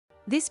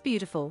This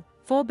beautiful,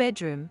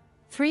 4-bedroom,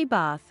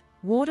 3-bath,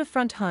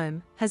 waterfront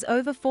home has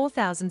over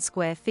 4,000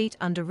 square feet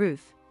under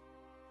roof.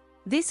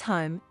 This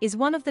home is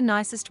one of the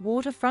nicest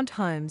waterfront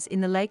homes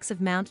in the lakes of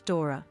Mount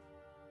Dora.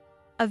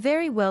 A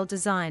very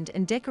well-designed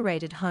and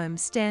decorated home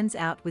stands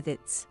out with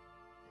its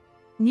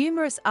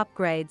numerous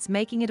upgrades,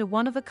 making it a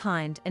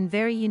one-of-a-kind and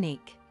very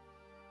unique.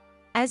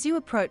 As you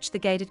approach the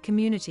gated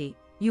community,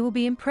 you will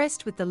be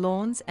impressed with the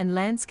lawns and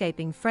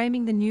landscaping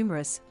framing the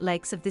numerous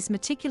lakes of this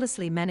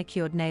meticulously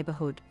manicured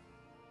neighborhood.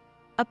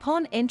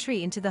 Upon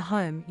entry into the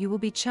home, you will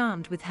be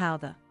charmed with how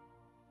the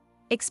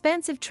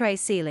expansive tray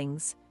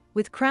ceilings,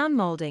 with crown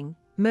molding,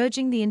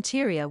 merging the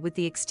interior with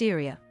the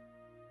exterior.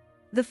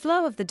 The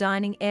flow of the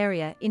dining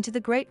area into the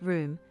great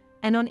room,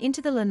 and on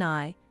into the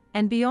lanai,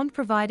 and beyond,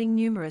 providing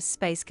numerous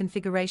space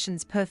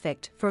configurations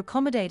perfect for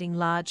accommodating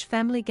large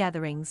family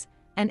gatherings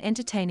and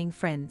entertaining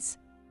friends.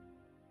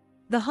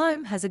 The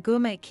home has a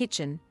gourmet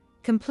kitchen,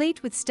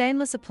 complete with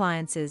stainless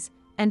appliances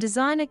and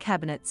designer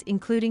cabinets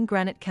including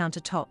granite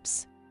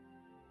countertops.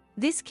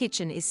 This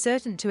kitchen is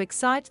certain to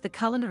excite the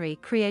culinary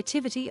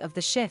creativity of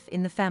the chef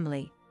in the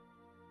family.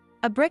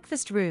 A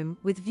breakfast room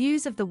with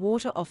views of the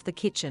water off the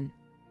kitchen.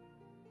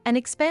 An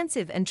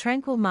expansive and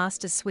tranquil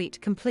master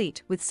suite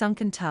complete with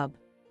sunken tub.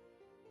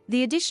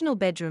 The additional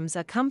bedrooms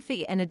are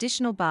comfy, and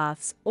additional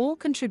baths all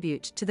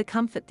contribute to the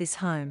comfort this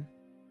home.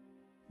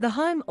 The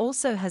home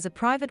also has a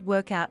private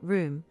workout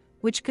room,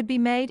 which could be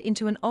made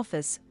into an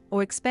office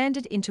or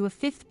expanded into a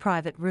 5th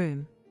private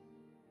room.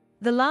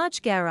 The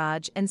large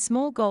garage and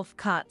small golf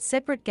cart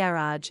separate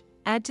garage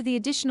add to the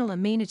additional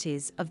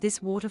amenities of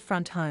this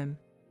waterfront home.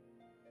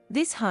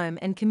 This home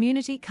and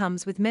community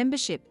comes with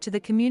membership to the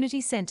community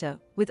center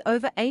with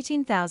over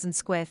 18,000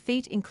 square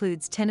feet,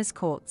 includes tennis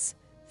courts,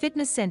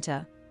 fitness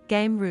center,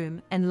 game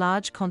room and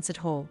large concert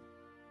hall.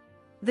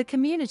 The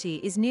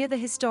community is near the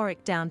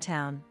historic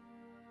downtown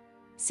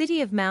city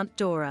of Mount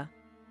Dora,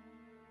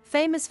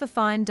 famous for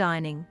fine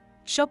dining,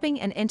 shopping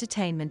and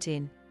entertainment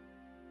in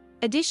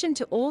addition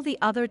to all the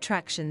other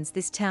attractions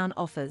this town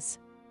offers.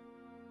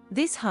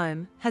 This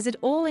home has it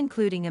all,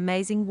 including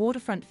amazing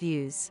waterfront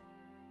views.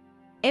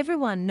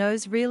 Everyone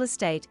knows real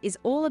estate is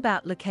all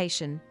about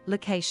location,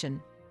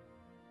 location.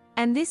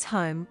 And this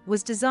home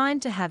was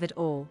designed to have it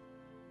all.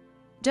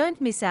 Don't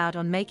miss out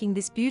on making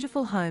this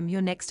beautiful home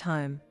your next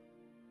home.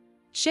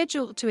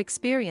 Schedule to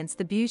experience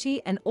the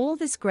beauty and all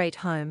this great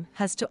home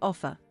has to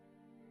offer.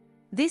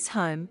 This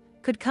home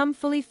could come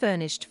fully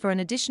furnished for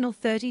an additional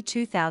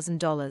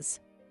 $32,000.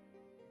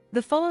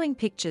 The following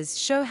pictures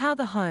show how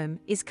the home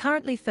is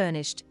currently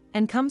furnished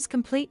and comes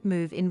complete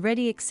move-in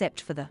ready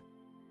except for the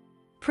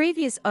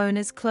previous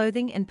owner's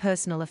clothing and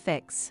personal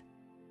effects.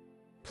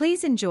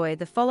 Please enjoy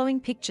the following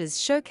pictures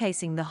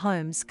showcasing the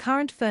home's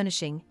current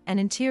furnishing and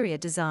interior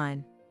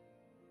design.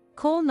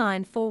 Call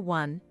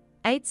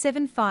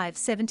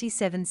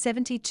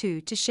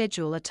 941-875-7772 to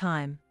schedule a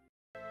time.